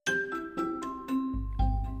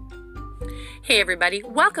Hey everybody,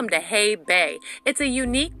 welcome to Hey Bay. It's a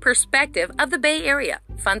unique perspective of the Bay Area.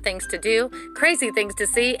 Fun things to do, crazy things to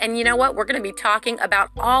see, and you know what? We're going to be talking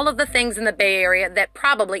about all of the things in the Bay Area that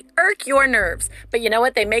probably irk your nerves. But you know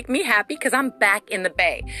what? They make me happy because I'm back in the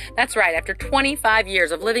Bay. That's right, after 25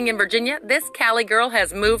 years of living in Virginia, this Cali girl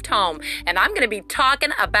has moved home, and I'm going to be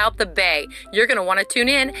talking about the Bay. You're going to want to tune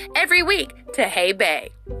in every week to Hey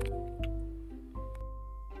Bay.